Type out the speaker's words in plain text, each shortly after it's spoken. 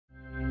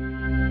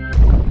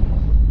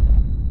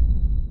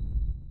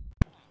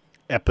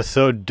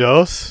Episode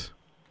dos.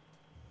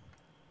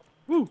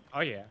 Woo!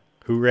 Oh yeah.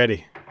 Who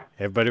ready?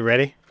 Everybody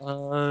ready?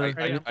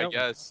 I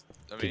guess.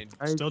 I mean,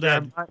 Still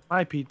dead.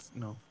 My pizza.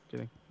 No,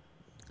 kidding.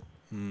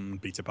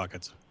 Pizza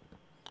pockets.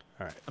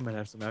 All right. I might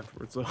have some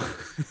afterwards though.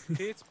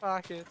 pizza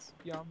pockets.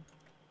 Yum.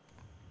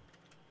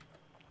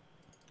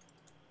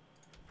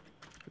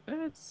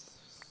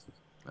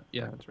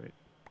 Yeah, that's right.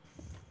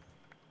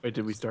 Wait,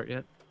 did we start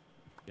yet?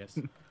 Yes.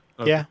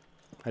 Okay. Yeah,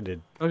 I did.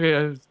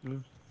 Okay.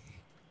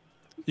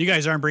 You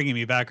guys aren't bringing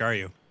me back, are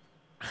you?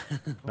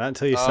 Not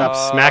until you stop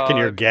smacking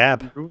your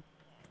gab.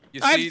 You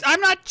see, I'm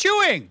not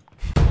chewing.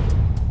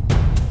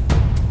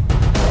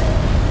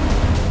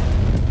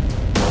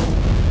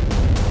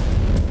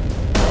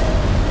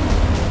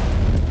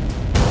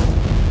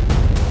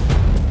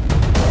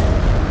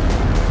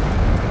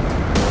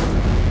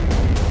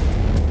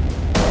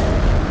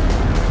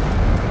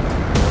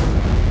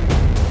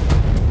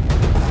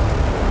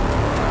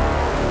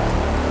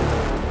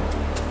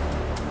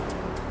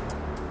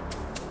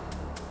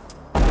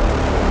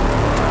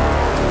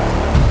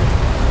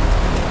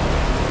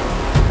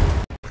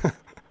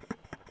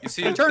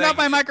 I turned off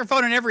my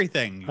microphone and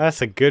everything.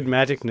 That's a good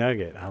magic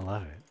nugget. I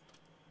love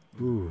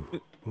it.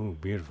 Ooh,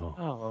 beautiful.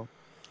 Oh,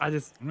 I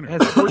just. I'm gonna-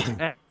 It has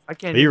 14 X. I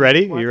can't. Are you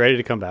ready? What? Are you ready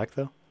to come back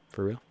though?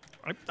 For real?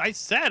 I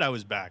said I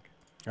was back.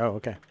 Oh,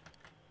 okay.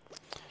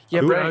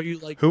 Yeah, Who- but are you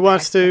like? Who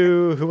wants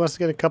to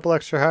get a couple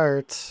extra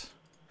hearts?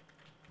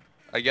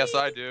 I guess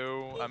I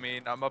do. I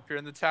mean, I'm up here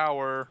in the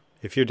tower.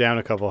 If you're down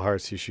a couple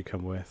hearts, you should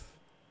come with.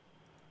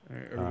 Are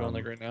we going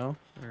like right now?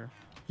 Or?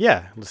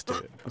 Yeah, let's do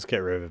it. Let's get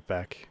Rivet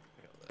back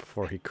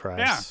before he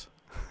cries.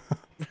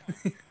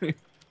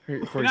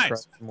 Before Nice. you cry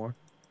some more.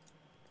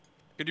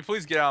 Could you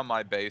please get out of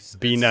my base?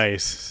 Be It's-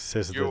 nice,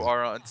 says You the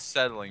are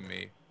unsettling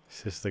me.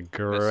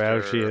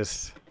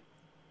 grouchiest.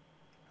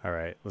 All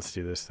right, let's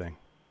do this thing.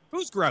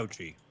 Who's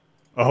grouchy?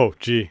 Oh,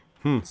 gee.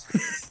 I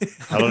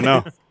don't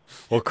know.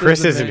 Well,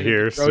 Chris There's a isn't man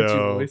here, with a grouchy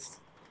so. voice.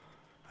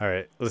 All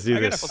right, let's do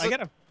this. I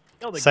gotta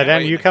kill the Sidam, guy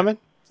you coming?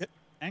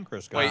 and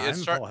Chris. Wait, guy.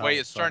 it's full health,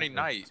 it's so starting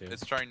I night. think so.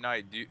 It's starting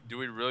night. Do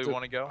we really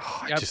want to go? Oh,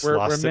 I Yep, just we're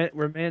lost it.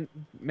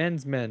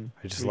 men's men.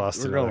 I just lost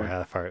we're another going.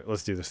 half heart.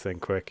 Let's do this thing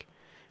quick,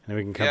 and then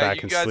we can come Yeah, back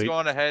you and guys sleep. go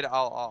on ahead.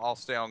 I'll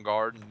stay on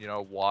guard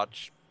and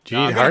watch. Do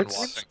you need Nah, I'm hearts?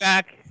 watching.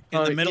 Back in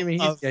Oh, the you middle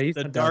mean of he's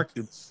the not down.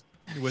 darkness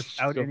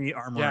without any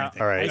armor or Yeah.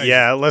 anything. All right, Hey,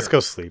 yeah, let's go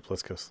sleep.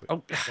 Let's go sleep.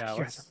 Oh, Yeah,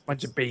 you guys are a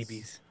bunch of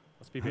babies.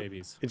 Let's be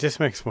babies. It just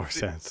makes more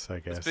sense,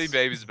 I Let's guess. be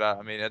babies about.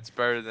 I mean, it's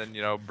better than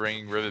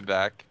bringing Rivet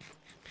back.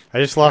 I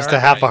just lost a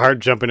Alright, half a fine. heart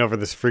jumping over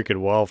this freaking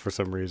wall for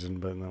some reason,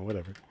 but no,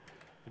 whatever.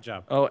 Good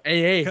job. Oh,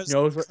 hey, Because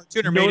knows what?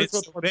 Tuner made knows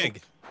it so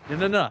big.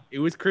 No. It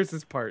was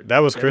Chris's part. That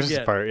was Gotta Chris's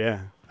get it. part,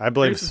 yeah. I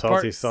blame Chris's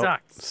part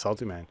sucks.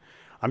 Salty man.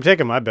 I'm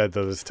taking my bed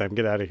though this time.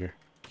 Get out of here.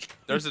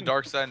 There's the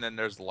dark side and then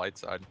there's the light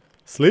side.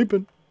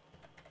 Sleeping.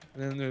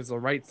 And then there's the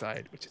right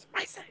side, which is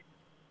my side.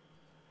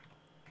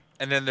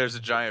 And then there's a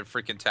giant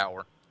freaking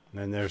tower.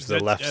 And then there's the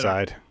Zed's left dead.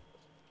 side.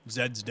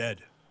 Zed's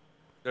dead.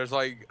 There's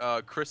like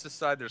Chris's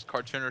side, there's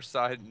Cartooner's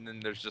side, and then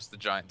there's just the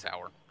giant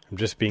tower. I'm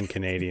just being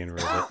Canadian,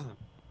 Rivet.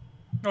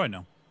 Oh, I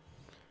know.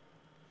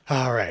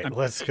 All right, I'm-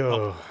 let's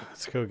go.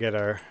 Let's go get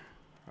our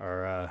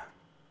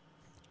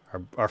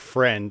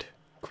friend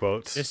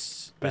quotes.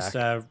 This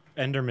back.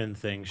 Enderman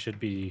thing should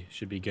be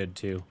good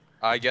too.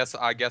 I guess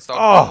I'll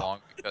Oh, go along.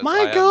 because I My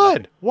have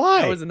God, That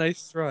why? was a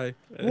nice try.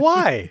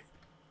 Why?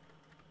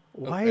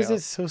 Why Okay, is I'll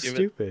it so give it-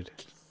 stupid?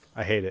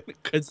 I hate it.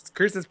 Because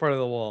Chris is part of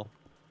the wall.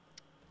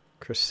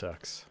 Chris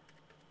sucks.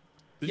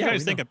 Did Yeah, you we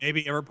guys think know. of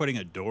maybe ever putting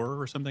a door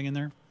or something in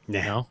there?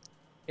 Nah. No,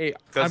 Hey,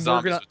 Because I'm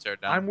zombies working, would tear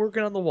it down. I'm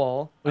working on the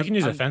wall. we can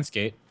use a I'm fence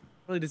gate.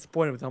 really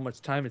disappointed with how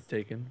much time it's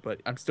taken, but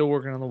I'm still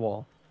working on the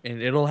wall.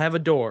 And it'll have a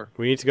door.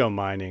 We need to go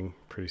mining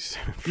pretty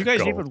soon. You for guys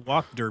gold. even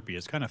walk derpy.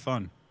 It's kind of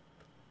fun.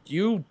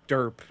 You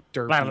derp.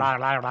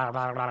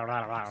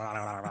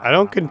 I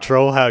don't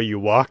control how you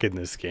walk in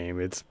this game.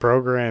 It's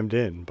programmed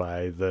in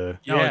by the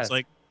No, Yeah. it's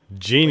like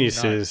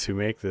geniuses who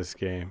make this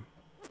game.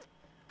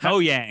 Ho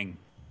Yang.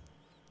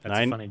 That's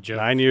a funny joke.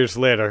 9 years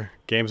later,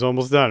 game's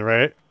almost done,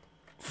 right?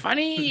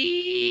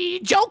 Funny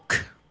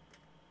joke.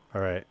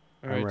 All right,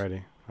 All I'm right.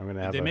 ready. I'm gonna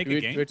Did have they a make Do a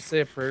we game? have to say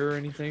a prayer or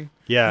anything?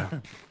 yeah.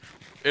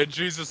 In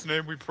Jesus'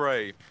 name we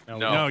pray. No,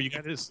 No, you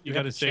gotta have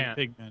gotta to say chant.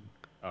 Pigman.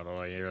 That's That's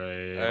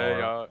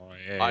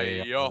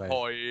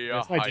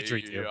my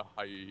didgeridoo.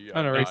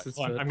 Kind of racist.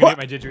 I'm but- gonna get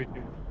my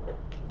didgeridoo.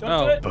 Don't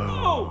Oh. do it. Boom.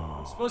 No,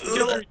 I'm supposed to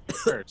kill the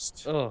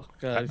first. Oh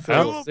god, I I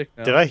feel don't- sick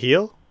now. Did I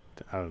heal?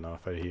 I don't know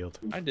if I healed.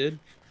 I did.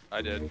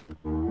 I did.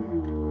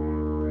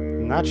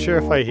 I'm not sure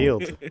if I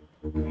healed.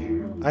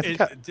 I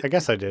think I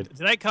guess I did.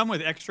 Did I come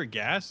with extra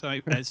gas? I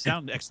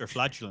sound extra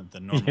flatulent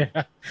than normal.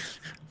 Yeah.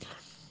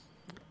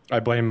 I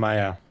blame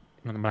my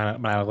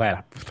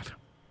lap.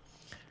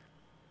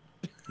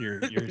 Your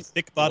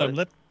thick bottom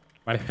lip.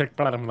 My thick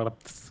bottom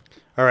lips.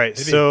 All right, It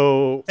is-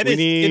 so it we is-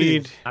 it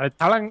is. need My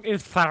tongue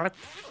is flat.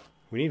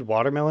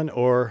 watermelon,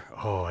 or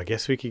I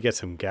guess we could get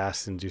some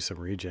gas and do some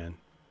regen.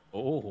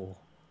 Oh,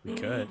 we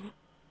could.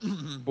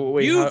 But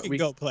wait, You how, can we,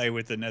 go play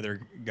with the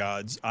nether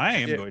gods. I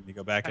am Yeah. going to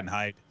go back and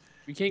hide.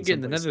 we can't get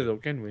in the someplace. nether though,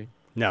 can we?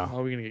 No, How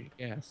are we gonna get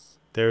gas?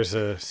 there's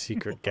a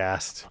secret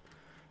ghast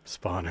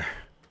spawner.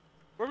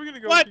 Where are we gonna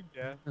go? What?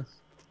 Yeah.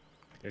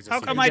 There's a How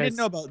secret. come I didn't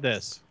know about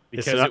this?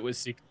 Because It's not- it was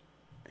secret.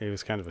 It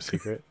was kind of a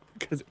secret.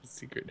 Because it was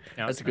secret.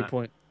 No, That's it's a good not.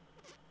 point.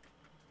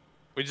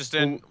 We just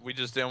didn't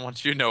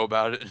want you to know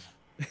about it.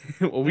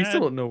 Well, we Yeah.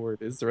 still don't know where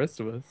it is. The rest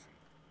of us.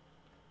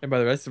 And by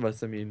the rest of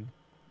us, I mean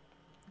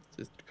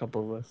just a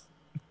couple of us.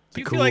 Do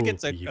you Cool feel like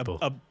it's people.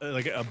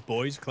 like a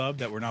boys' club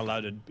that we're not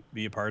allowed to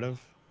be a part of?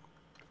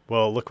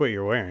 Well, look what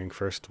you're wearing,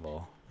 first of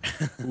all.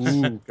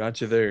 Ooh, got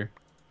you there.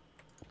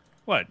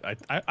 What?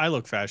 I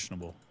look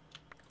fashionable.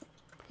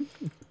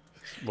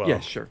 Well, Yeah,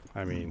 sure.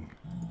 I mean,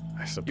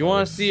 I suppose. You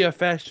want to see a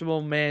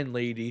fashionable man,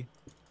 lady?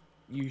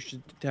 You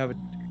should have a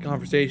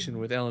conversation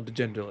with Ellen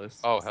DeGeneres.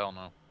 Oh hell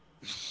no.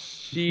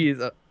 She is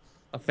a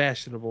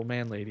fashionable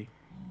man, lady.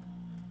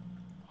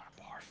 What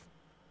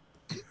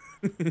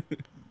a barf.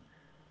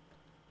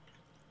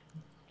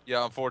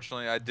 Yeah,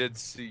 unfortunately, I did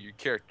see your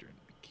character in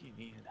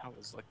bikini, and that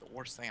was like the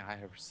worst thing I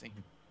ever seen.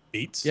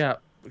 Beats? Yeah,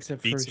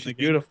 except for Beats in she's the game.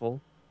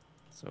 beautiful.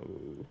 So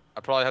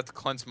I probably have to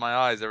clench my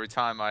eyes every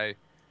time I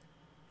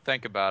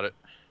think about it.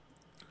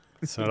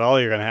 It's not all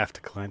you're gonna have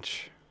to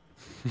clench.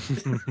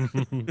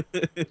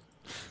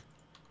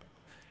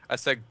 I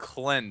said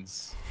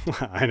cleanse.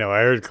 I know. I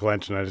heard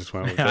clench, and I just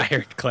went with I it.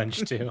 heard clench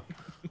too.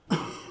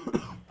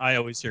 I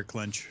always hear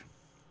clench.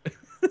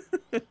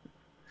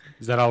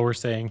 Is that all we're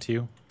saying to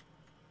you?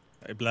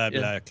 Blah, Yeah.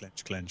 blah,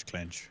 clench, clench,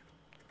 clench.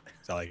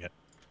 That's all I get.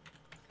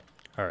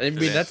 All I right.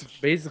 mean, that's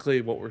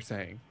basically what we're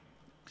saying.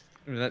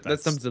 I mean, that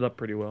That's- sums it up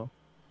pretty well.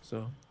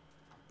 So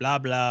Blah,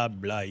 blah,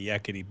 blah,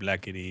 yakety,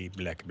 blackety,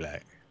 black,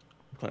 black.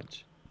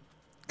 clench.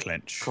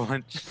 Clench.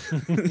 Clench.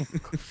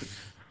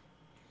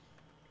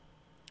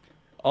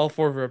 All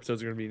 4 of our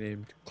episodes are gonna be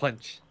named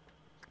Clench.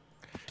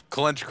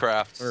 Clench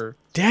crafts. Or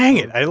Dang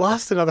it! I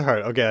lost another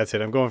heart. Okay, that's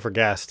it. I'm going for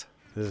ghast.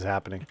 This is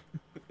happening.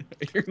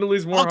 you're gonna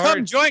lose more I'll come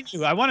hearts. join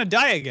you. I want to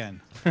die again.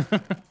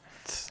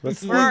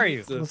 Let's Where are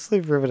you? let's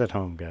leave Rivet at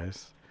home,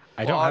 guys.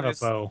 I Well, don't have a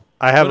obviously- bow.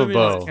 I have Put a 'em in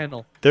his bow.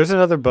 kennel. There's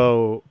another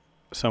bow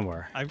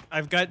somewhere,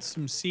 I've got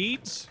some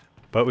seeds.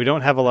 but we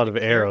don't have a lot of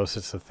arrows.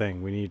 It's the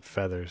thing. We need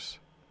feathers.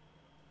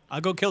 I'll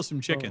go kill some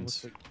Oh,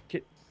 chickens. looks like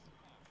Kit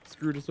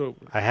screwed us over.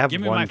 I have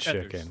Give me my one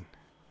feathers. chicken.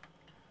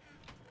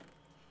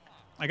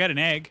 I got an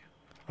egg.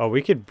 Oh,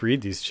 we could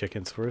breed these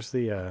chickens. Where's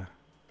the?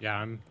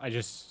 Yeah, I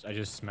just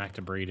smacked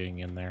a breeding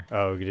in there.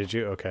 Oh, did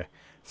you? Okay.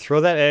 Throw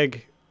that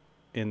egg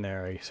in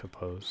there, I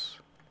suppose.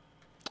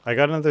 I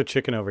got another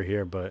chicken over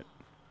here, but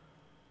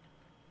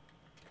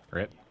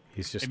Rip.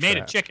 he's just. It made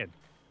a trapped. chicken.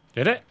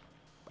 Did it?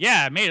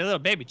 Yeah, I made a little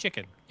baby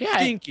chicken. Yeah.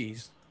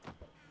 Dinkies.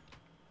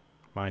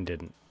 Mine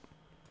didn't.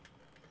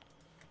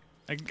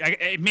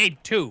 It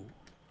made 2.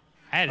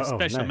 I had a Oh,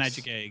 special nice.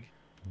 magic egg.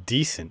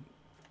 Decent.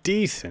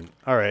 Decent.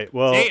 All right.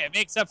 Well, See, it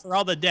makes up for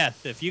all the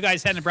death. If you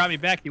guys hadn't brought me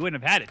back, you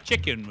wouldn't have had a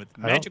chicken with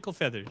I don't- magical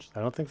feathers. I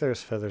don't think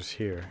there's feathers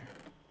here.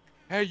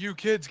 Hey, you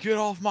kids, get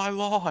off my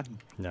lawn.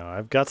 No,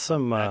 I've got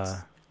some.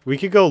 That's- We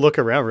could go look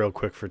around real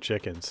quick for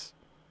chickens.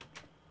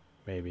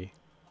 Maybe.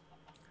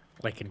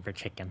 Looking for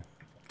chicken.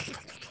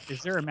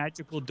 Is there a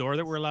magical door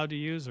that we're allowed to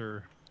use,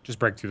 or Just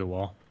break through the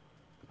wall.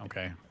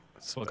 okay?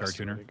 That's Well, the best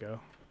way cartooner. to go.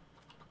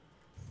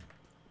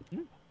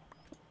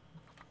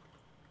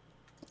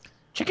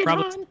 Chicken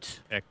Probably- hunt.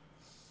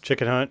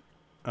 Chicken hunt.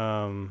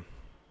 I'll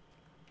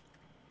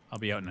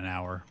be out in an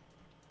hour.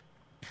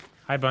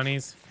 Hi,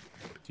 bunnies.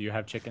 Do you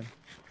have chicken?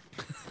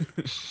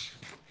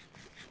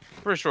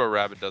 Pretty sure a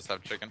rabbit does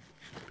have chicken.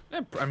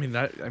 Yeah, I mean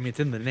it's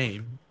in the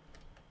name.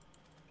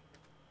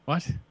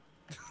 What?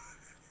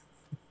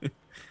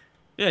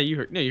 Yeah, you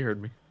heard. Yeah, you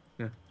heard me.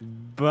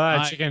 But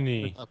I-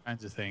 chickeny. All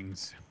kinds of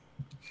things.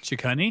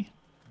 Chickeny?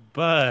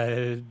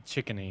 But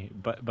chickeny.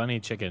 But bunny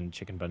chicken.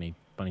 Chicken bunny.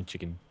 Bunny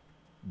chicken.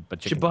 But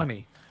chicken.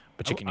 Chibunny.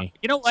 But chickeny.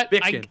 You know what?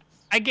 Chicken.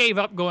 I gave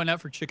up going out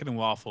for chicken and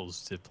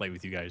waffles to play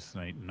with you guys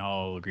tonight, and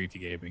all the grief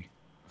you gave me.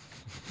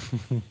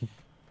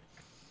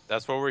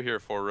 That's what we're here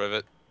for,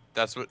 Rivet.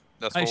 That's what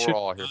I we're should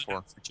all here have for. gone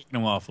out for chicken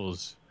and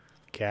waffles.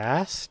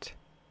 Ghast.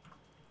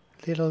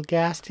 Little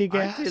ghasty I'd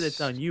ghast. say that's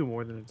on you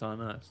more than it's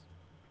on us.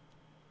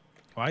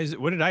 Why is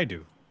it? What did I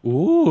do?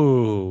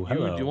 Ooh. You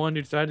Hello. the one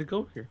who decided to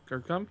go here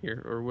or come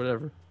here or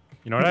whatever.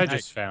 You know what I Nice.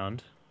 just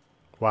found?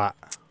 What?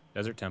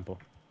 Desert temple.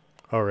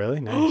 Oh, really?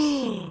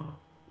 Nice.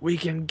 We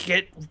can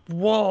get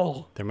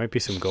wool. There might be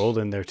some gold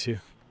in there too.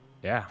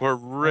 Yeah. We're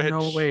rich.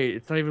 No, wait,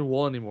 it's not even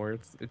wool anymore.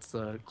 It's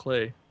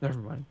clay. Never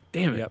mind.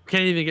 Damn it. Yep.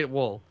 Can't even get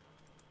wool.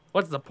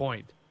 What's the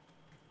point?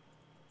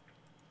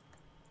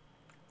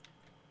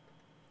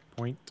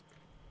 Point.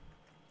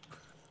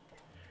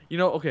 You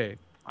know, okay.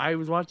 I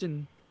was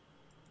watching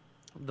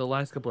the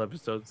last couple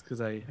episodes because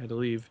I had to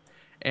leave,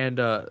 and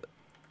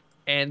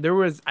there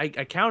was I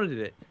counted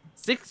it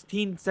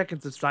 16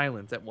 seconds of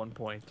silence at one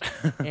point,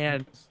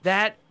 and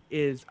that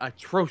is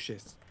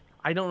atrocious.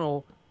 I don't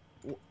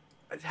know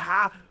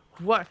how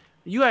what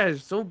you guys are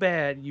so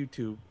bad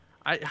YouTube.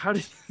 How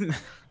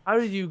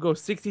did you go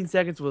 16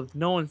 seconds with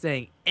no one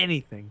saying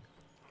anything?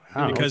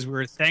 Wow. Because we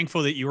were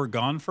thankful that you were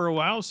gone for a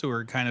while, so we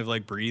are kind of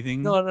like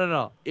breathing.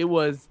 No. It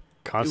was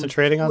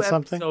Concentrating on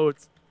something?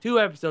 2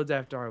 episodes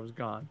after I was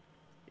gone.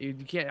 You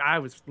can't. I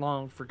was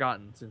long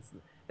forgotten since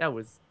that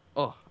was.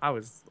 Oh, I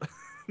was.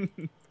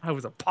 I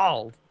was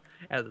appalled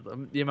at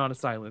the amount of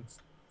silence.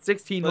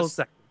 16 whole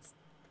seconds.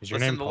 Is your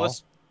name Paul?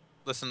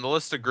 Listen, the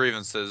list of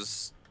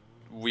grievances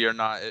we are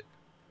not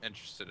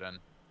interested in.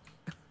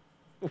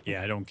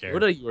 Yeah, I don't care.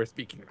 What are you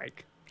speaking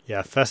like?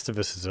 Yeah,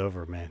 Festivus is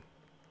over, man.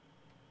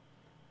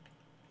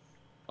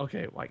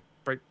 Okay, like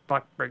break.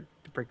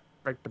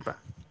 I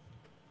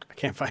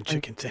can't find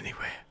chickens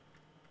anywhere.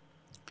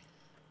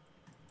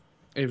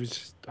 It was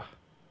just.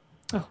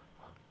 Oh.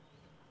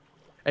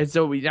 And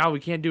so now we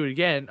can't do it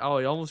again. Oh,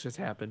 it almost just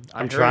happened.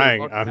 I'm trying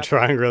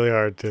really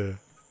hard to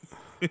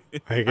make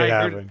it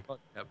happen.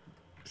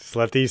 Just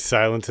let these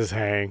silences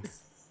hang.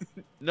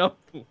 No,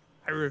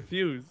 I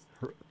refuse.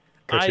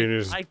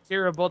 Cartooners, I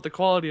care about the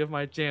quality of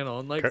my channel,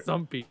 unlike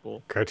some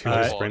people.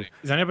 Cartooners sprint.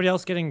 Is anybody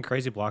else getting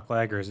crazy block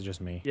lag, or is it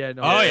just me? Yeah,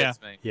 no. Oh, yeah.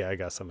 It's me. Yeah, I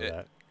got some of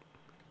that.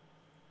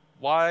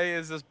 Why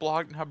is this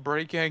block not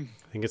breaking?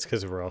 I think it's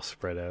because we're all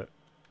spread out.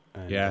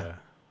 And, Yeah.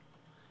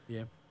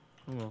 Yeah.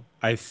 Oh, well.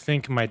 I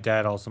think my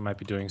dad also might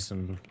be doing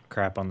some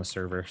crap on the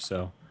server,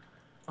 so.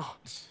 Oh,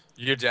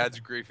 Your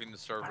dad's griefing the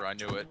server. I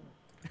knew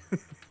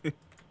it.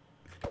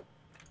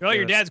 Well,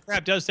 your dad's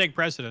crap does take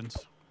precedence.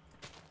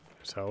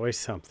 There's always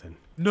something.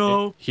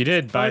 no. He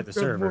did buy I've the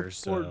got more server,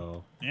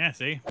 so. Yeah,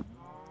 see?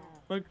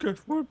 My gosh,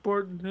 more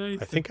important.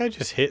 I think I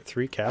just hit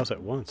 3 cows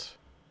at once.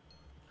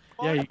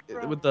 Yeah,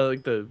 with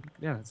the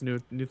yeah, it's a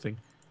new thing.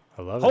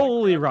 I love it.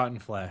 Holy rotten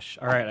flesh.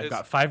 All right, I've It's-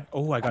 got 5.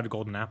 Oh, I got a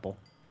golden apple.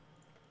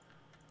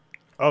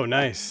 Oh,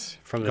 nice.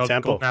 From the Gold-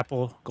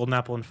 temple. Golden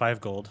apple and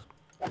 5 gold.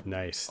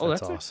 Nice. Oh,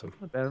 That's that's awesome.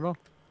 Not bad at all.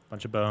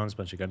 Bunch of bones,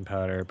 bunch of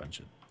gunpowder, bunch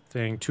of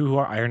thing. 2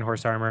 iron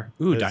horse armor.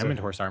 Ooh, There's diamond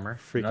a horse armor.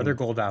 freaking- Another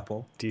gold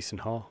apple.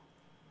 Decent haul.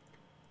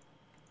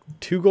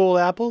 2 gold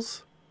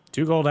apples?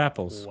 2 gold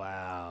apples.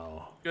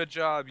 Wow. Good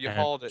job. You And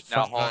hauled it.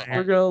 Now fuck haul it.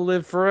 We're gonna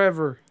live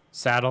forever.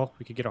 Saddle.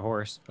 We could get a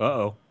horse.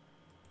 Uh-oh.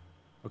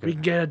 Okay. We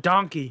can get a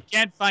donkey.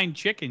 Can't find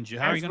chickens.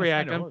 How are you going to Azriak,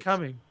 find a I'm horse?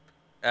 coming.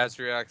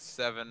 Azriak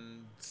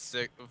 7,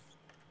 6,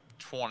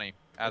 20.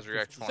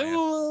 Azriak 20.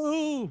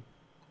 Ooh.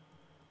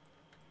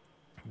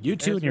 You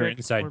two and your Azriak's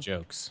inside more-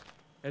 jokes.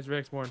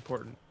 Ezreak's more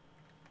important.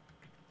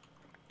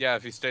 Yeah,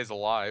 if he stays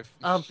alive.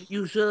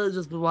 You should have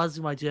just been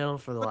watching my channel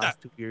for the What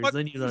last the- 2 years. What?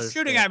 Then you'd Who's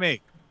shooting understand. at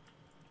me?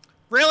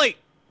 Really?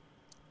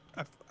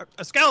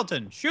 A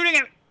skeleton shooting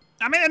at me.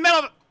 I'm in the middle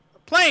of a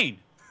plane.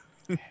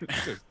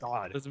 Good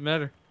God. Doesn't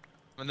matter.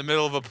 I'm in the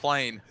middle of a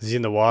plane. Is he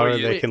in the water?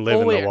 you- They can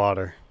live in wait. the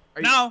water.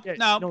 Are you- No, yeah,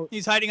 no,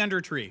 he's hiding under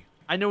a tree.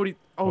 I know what he.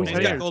 Oh, Oh, he's he's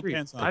hiding got in a gold tree.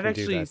 pants on. I've He can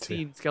do actually that too.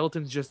 seen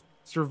skeletons just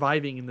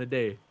surviving in the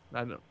day.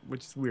 I don't,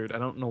 which is weird. I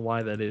don't know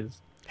why that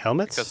is.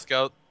 Helmets? Because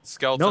No,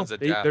 skeletons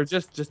adapt. they're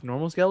just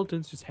normal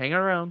skeletons, just hanging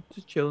around,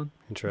 just chilling.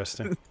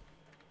 Interesting.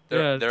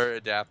 They're, yeah, they're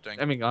adapting.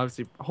 I mean,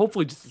 obviously,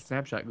 hopefully, just a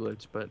snapshot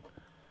glitch, but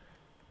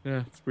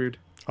yeah, it's weird.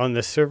 On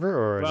this server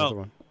or Well,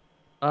 another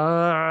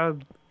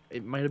one?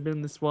 It might have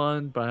been this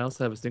one, but I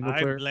also have a single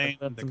I player. blame like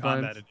that the sometimes,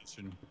 combat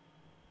edition.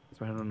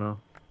 so I don't know.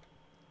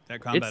 That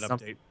combat some-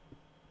 update.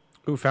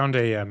 Who found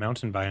a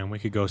mountain biome? We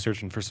could go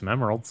searching for some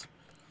emeralds.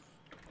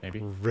 Maybe.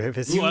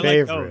 Rivet's Ooh, I like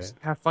favorite. those.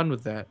 Have fun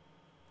with that.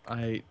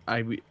 I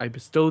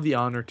bestow the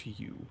honor to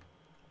you.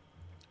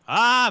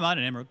 I'm on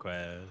an emerald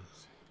quest.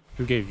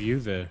 Who gave you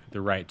the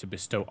right to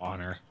bestow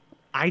honor?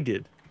 I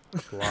did.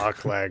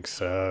 Block lag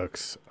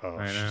sucks. Oh,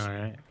 I know,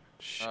 right?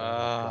 shut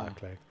up,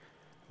 block lag.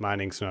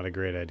 Mining's not a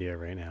great idea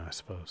right now, I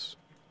suppose.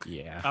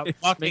 Yeah.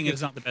 Walking making-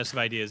 is not the best of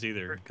ideas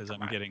either because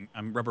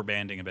I'm rubber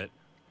banding a bit.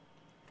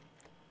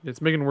 It's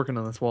making working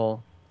on this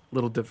wall a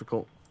little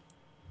difficult.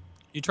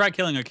 You try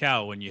killing a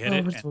cow when you hit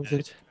it, but and worth then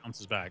it. it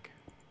bounces back.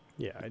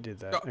 Yeah, I did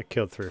that. I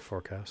killed 3 or 4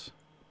 cows.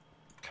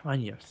 Come on,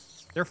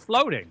 yes. They're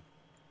floating.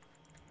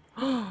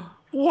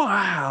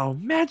 Wow,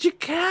 magic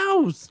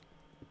cows!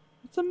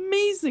 It's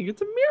amazing.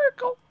 It's a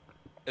miracle.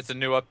 It's a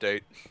new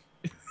update.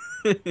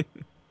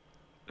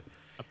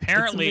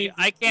 Apparently, amazing.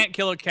 I can't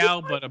kill a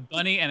cow, but a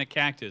bunny and a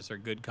cactus are a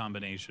good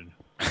combination.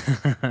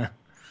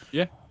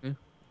 Yeah. Hey,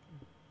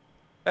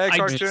 I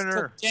just cartooner.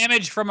 took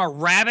damage from a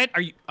rabbit.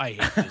 Are you? I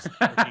hate this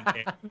freaking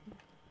game.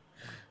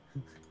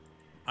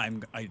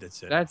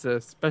 That's it. That's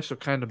a special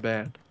kind of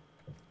bad.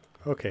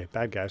 Okay,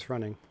 bad guys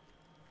running.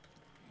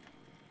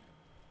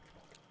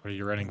 What are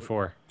you running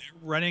for? You're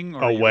running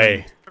or are you Away.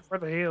 running? For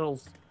the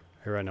hills.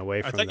 I ran away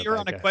I from thought the you were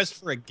bad on a guys. quest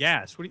for a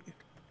gas. What do you?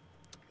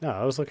 No,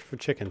 I was looking for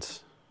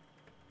chickens.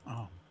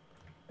 Oh,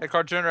 Hey,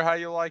 cartooner, how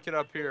you like it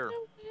up here?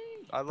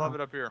 I love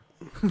it up here.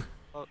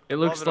 It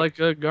looks like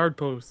a guard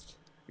post.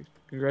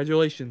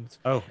 Congratulations.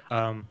 Oh,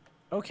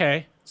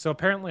 okay. So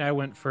apparently I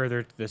went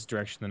further this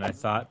direction than I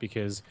thought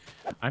because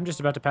I'm just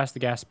about to pass the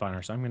gas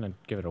spawner, so I'm going to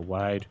give it a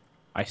wide...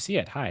 I see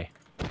it. Hi.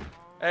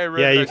 Hey,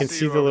 Rick, Yeah, I you can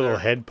see the over little there.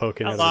 head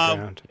poking out of Hello. the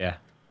ground. Yeah.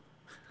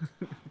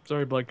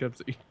 Sorry, Black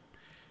Cupsy.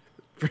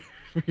 For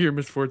your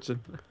misfortune.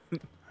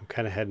 I'm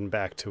kind of heading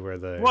back to where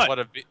the What? What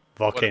a be-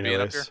 volcano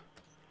being up is.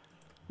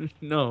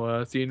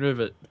 No, seeing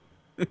Rivet.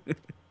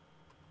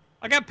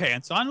 I got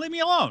pants on. Leave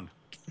me alone.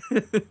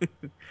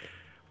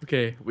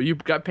 Okay, well you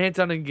got pants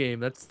on in game.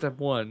 That's step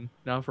 1.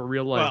 Now for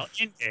real life.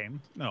 Well, in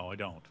game. No, I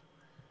don't.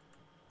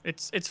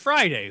 It's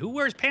Friday. Who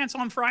wears pants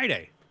on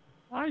Friday?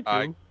 I do.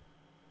 I-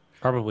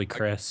 Probably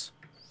Chris.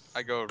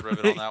 I go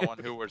rivet on that one.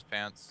 Who wears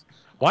pants?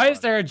 Why is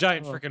there a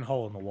giant Oh. freaking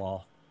hole in the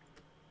wall?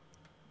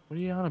 What are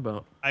you on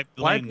about? I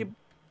Why are blame. people,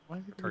 why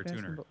are people asking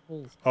Cartooner. about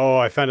holes? Oh,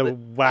 I found a Is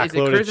whack it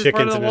load of Chris's part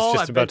chickens the and it's wall?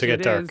 just I about bet to you get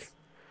it dark. is.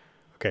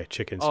 Okay,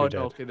 chickens, Oh you're no,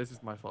 dead. okay, this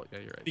is my fault. Yeah,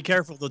 you're right. Be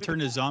careful. They'll turn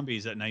to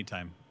zombies at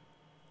nighttime.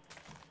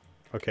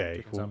 Okay,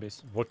 Chicken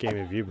zombies. what game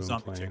have you been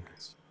Zombie playing?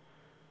 chickens.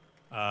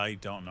 I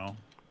don't know.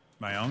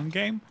 My own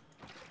game?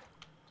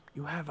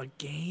 You have a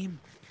game?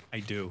 I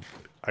do.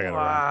 I gotta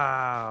run.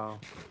 Wow.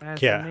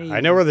 That's Yeah, amazing.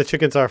 I know where the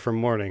chickens are for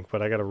morning,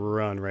 but I gotta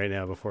run right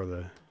now before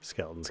the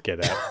skeletons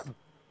get out.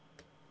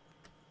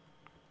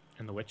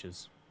 And the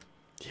witches.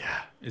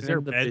 Yeah, Is there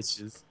And the beds?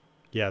 bitches.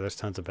 yeah, there's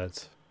tons of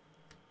beds.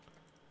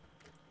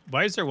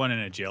 Why is there one in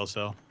a jail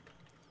cell?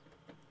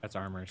 That's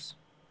armors.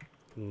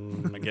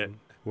 I get.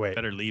 Wait,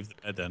 Better leave the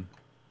bed then.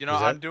 You know, Is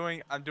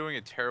that- I'm doing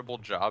a terrible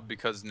job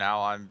because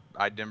now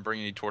I didn't bring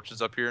any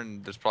torches up here,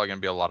 and there's probably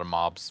gonna be a lot of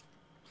mobs.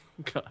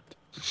 God.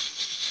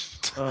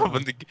 I'm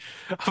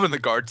in the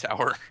guard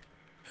tower.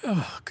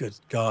 Oh, good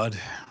God.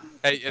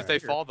 Hey, if they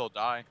fall, they'll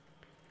die.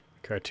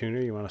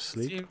 Cartooner, you want to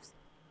sleep?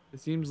 It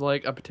seems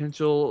like a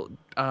potential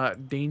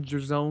danger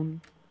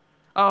zone.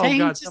 Oh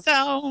Danger god.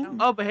 zone.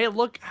 Oh, but hey,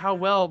 look how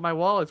well my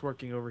wall is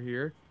working over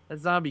here. That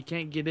zombie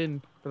can't get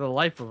in for the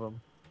life of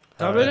him.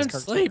 Uh, Come in and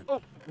sleep.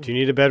 Do you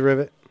need a bed,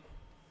 Rivet?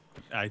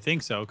 I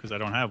think so, because I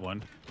don't have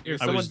one. Here,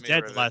 I was me,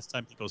 dead the Rivet. last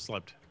time people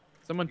slept.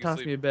 someone You can toss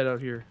sleep. me a bed out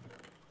here.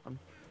 I'm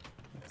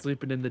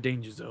sleeping in the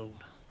danger zone.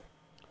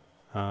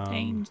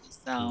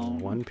 zone.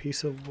 One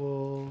piece of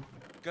wool.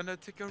 Gonna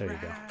take a There you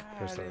go. ride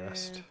There's the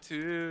rest.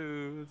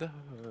 to the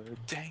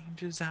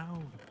danger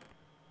zone.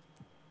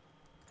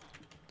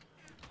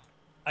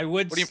 I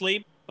would What do you-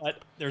 sleep,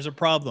 but there's a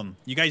problem.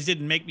 You guys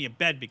didn't make me a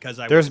bed because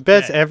I There's was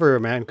beds dead. everywhere,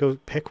 man. Go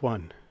pick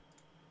one.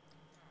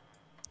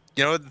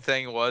 You know what the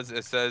thing was?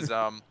 It says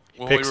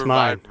when Pick's we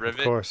mine, revived of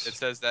Rivet, course. it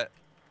says that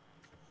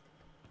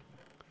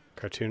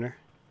Cartooner.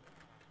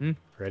 Hmm?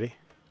 Ready?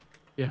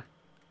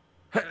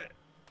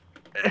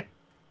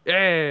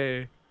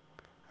 Hey.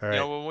 All you right.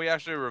 know when we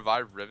actually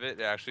revived Rivet,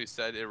 it actually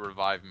said it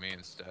revived me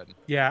instead.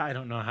 Yeah, I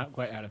don't know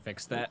quite how to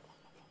fix that.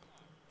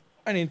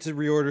 I need to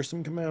reorder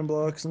some command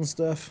blocks and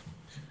stuff.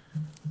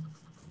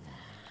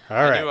 All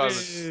I right. knew I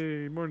was.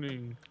 Hey,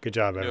 morning. Good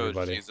job, knew it was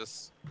everybody.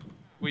 Jesus.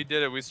 We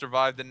did it. We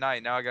survived the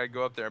night. Now I gotta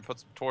go up there and put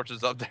some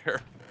torches up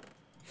there.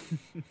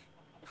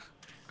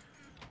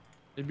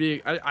 It'd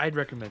be. I'd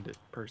recommend it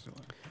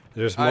personally.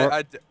 There's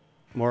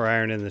more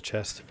iron in the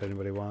chest if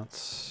anybody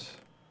wants.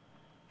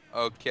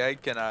 Okay,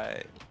 can I?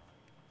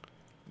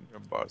 I'm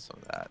gonna borrow some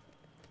of that.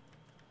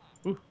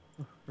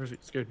 Where's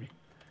it? Scared me.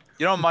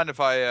 You don't mind if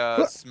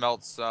I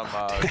smelt some?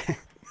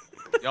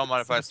 You don't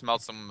mind if I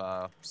smelt some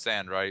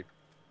sand, right?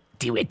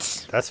 Do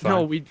it. That's fine.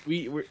 No,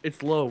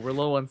 it's low. We're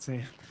low on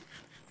sand.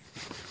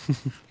 You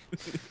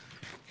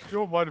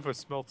don't mind if I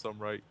smelt some,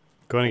 right?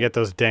 Go and get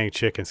those dang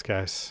chickens,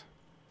 guys.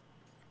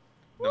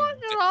 Look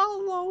at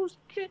all those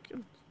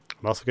chickens.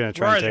 I'm also gonna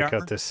try and Where are take they,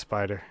 out this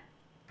spider.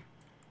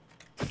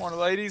 Morning,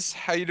 ladies.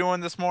 How you doing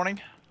this morning?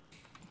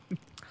 I'm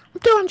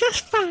doing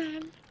just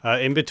fine.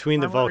 In between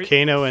the Where are you?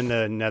 volcano and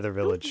the nether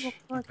village.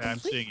 Okay, I'm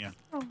seeing you.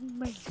 Oh,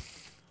 man.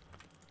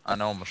 I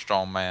know I'm a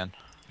strong man.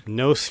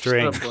 No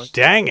string. up, boy.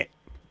 Dang it.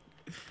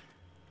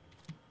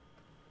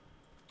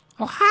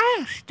 Oh,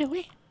 hi,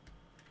 Stewie.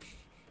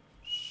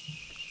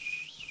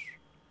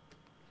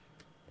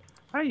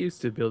 I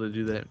used to be able to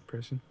do that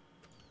impression.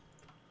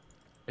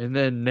 And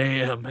then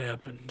Nam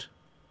happened.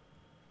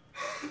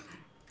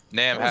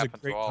 Nam That was a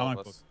happened great to all comic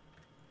of book. us.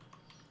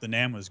 The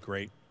Nam was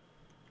great.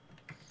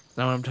 That's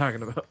what I'm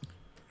talking about.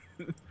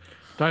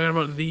 Talking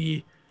about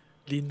the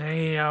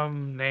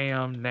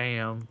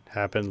Nam.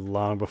 Happened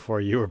long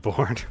before you were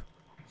born.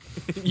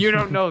 You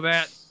don't know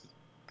that.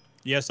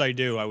 Yes, I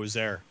do. I was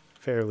there.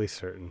 Fairly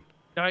certain.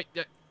 So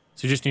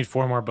you just need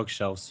 4 more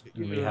bookshelves,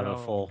 and we have a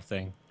Yeah. full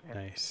thing.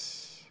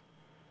 Nice.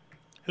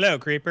 Hello,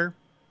 Creeper.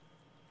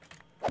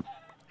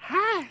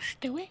 Hi,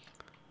 Stewie.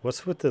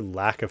 What's with the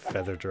lack of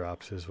feather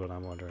drops is what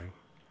I'm wondering.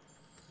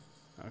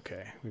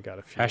 Okay, we got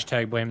a few.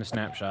 Hashtag blame the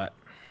snapshot.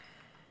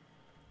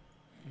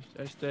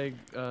 Hashtag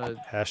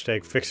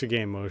Hashtag fix a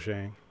game,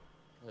 Mojang.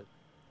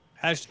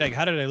 Hashtag,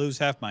 how did I lose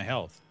half my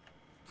health?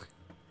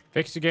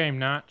 Fix the game,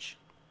 Notch.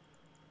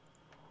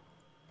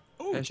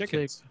 Oh, Hashtag-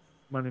 chickens.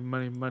 money.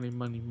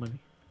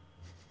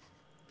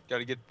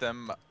 Gotta get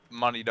them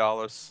money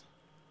dollars.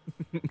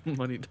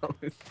 Money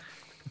dollars.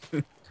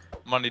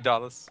 Money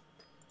dollars.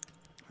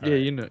 Yeah,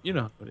 you know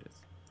what it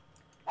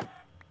is.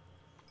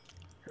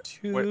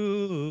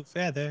 2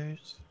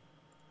 feathers.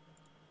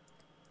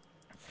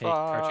 Hey,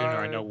 Cartooner,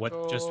 I know what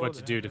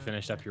to do to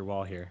finish up your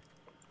wall here.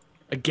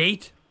 A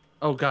gate?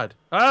 Oh God.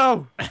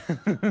 Oh!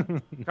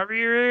 Cover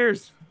your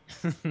ears.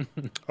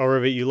 Oh,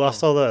 Rivet, you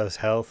lost all the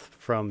health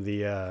from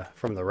the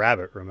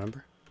rabbit,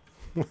 remember?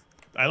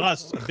 I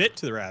lost a bit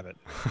to the rabbit.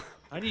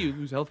 How do you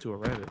lose health to a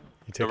rabbit?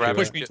 You took rabbit-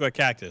 your- Pushed me into a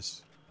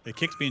cactus. It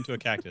kicks me into a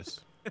cactus.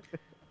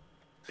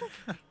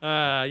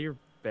 You're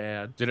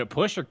bad. Did it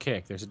push or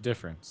kick? There's a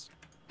difference.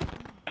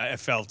 I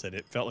felt it.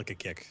 It felt like a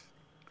kick.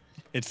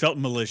 It felt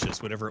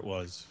malicious, whatever it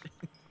was.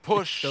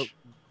 Push. Nope.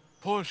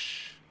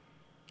 Push.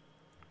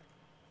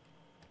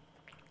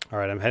 All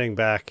right, I'm heading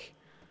back.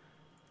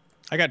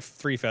 I got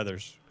 3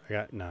 feathers. I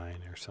got 9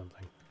 or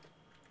something.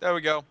 There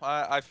we go.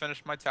 I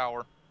finished my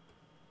tower.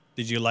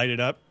 Did you light it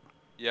up?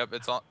 Yep,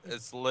 it's on.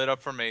 It's lit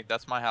up for me.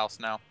 That's my house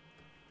now.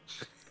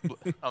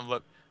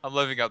 I'm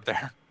living up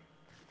there.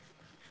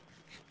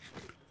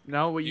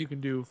 Now what you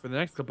can do for the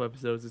next couple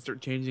episodes is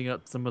start changing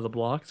up some of the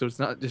blocks so it's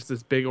not just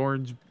this big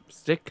orange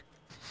stick.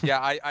 Yeah,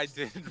 I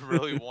didn't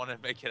really want to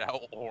make it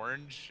out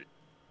orange.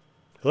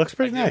 It looks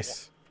pretty I did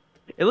nice.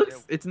 It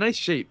looks it's a nice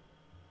shape.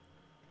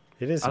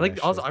 It is. I a like nice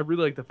also shape. I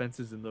really like the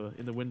fences in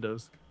the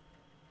windows.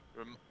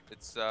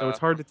 It's So it's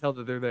hard to tell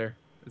that they're there.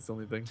 It's the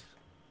only thing. Is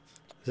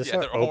this yeah,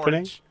 our they're opening?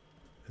 orange.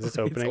 Is this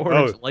opening? It's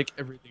orange Oh, like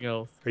everything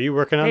else. are you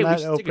working on Hey, we that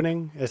should stick a-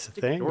 opening as a stick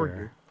a thing? door Or?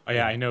 here. Oh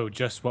yeah, I know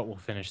just what will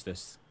finish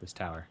this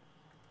tower.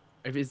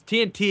 If it's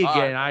TNT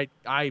again,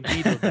 I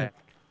veto that.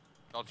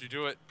 Don't you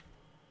do it.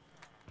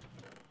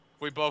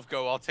 If we both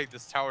go, I'll take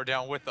this tower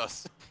down with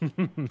us.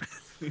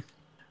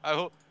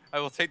 I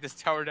will take this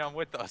tower down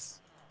with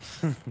us.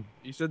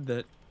 You said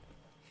that.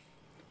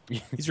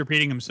 He's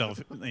repeating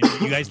himself.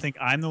 You guys think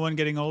I'm the one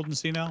getting old and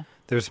senile?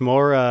 There's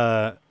more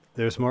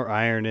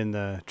iron in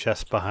the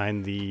chest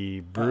behind the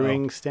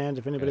brewing stand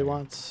if anybody Okay.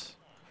 wants.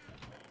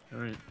 All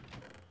right.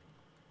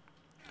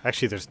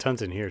 Actually, there's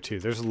tons in here too.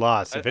 There's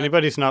lots. If I-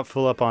 anybody's not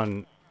full up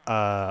on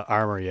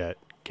armor yet,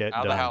 get Out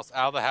of done. the house,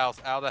 out of the house,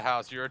 out of the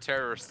house. You're a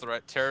terrorist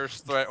threat.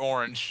 Terrorist threat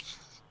orange.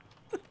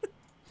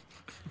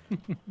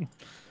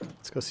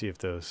 Let's go see if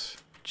those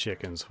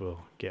chickens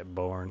will get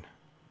born.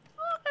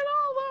 Look at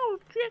all those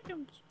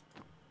chickens.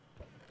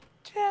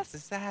 Just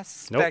as I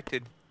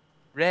suspected.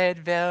 Red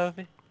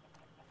velvet.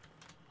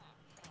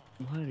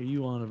 What are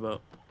you on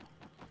about?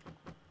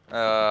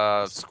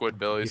 Squid You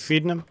billies.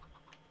 feeding them?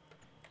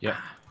 Yep.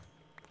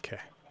 Okay.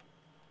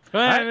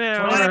 20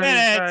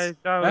 minutes.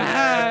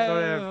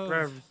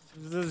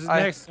 This is I-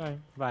 next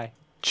time. Bye.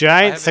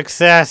 Giant haven't-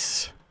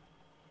 success.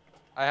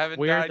 I haven't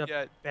We're died the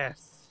yet.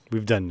 best.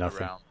 We've done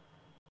nothing. Around.